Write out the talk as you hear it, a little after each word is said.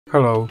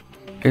Hello,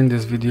 in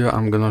this video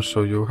I'm gonna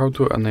show you how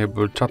to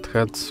enable chat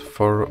heads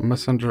for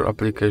Messenger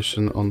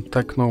application on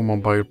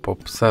TECNO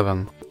Pop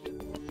 7.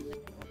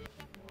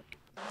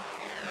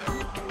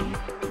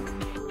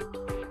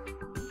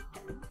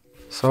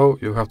 So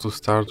you have to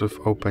start with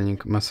opening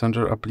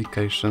Messenger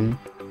application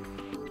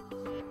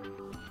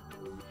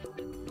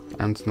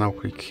and now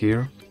click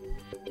here.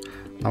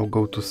 Now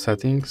go to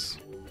settings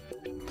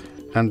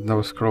and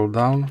now scroll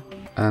down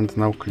and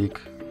now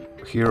click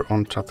here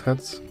on chat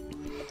heads.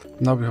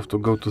 Now you have to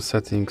go to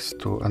settings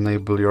to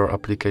enable your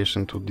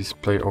application to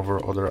display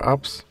over other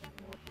apps.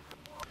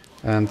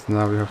 And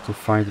now you have to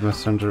find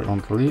Messenger on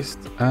the list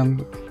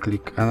and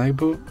click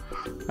enable.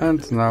 And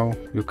now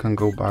you can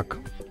go back.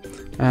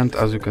 And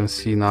as you can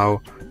see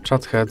now,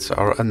 chat heads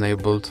are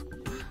enabled.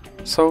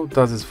 So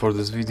that's it for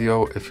this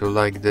video. If you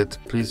liked it,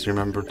 please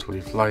remember to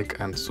leave like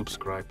and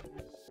subscribe.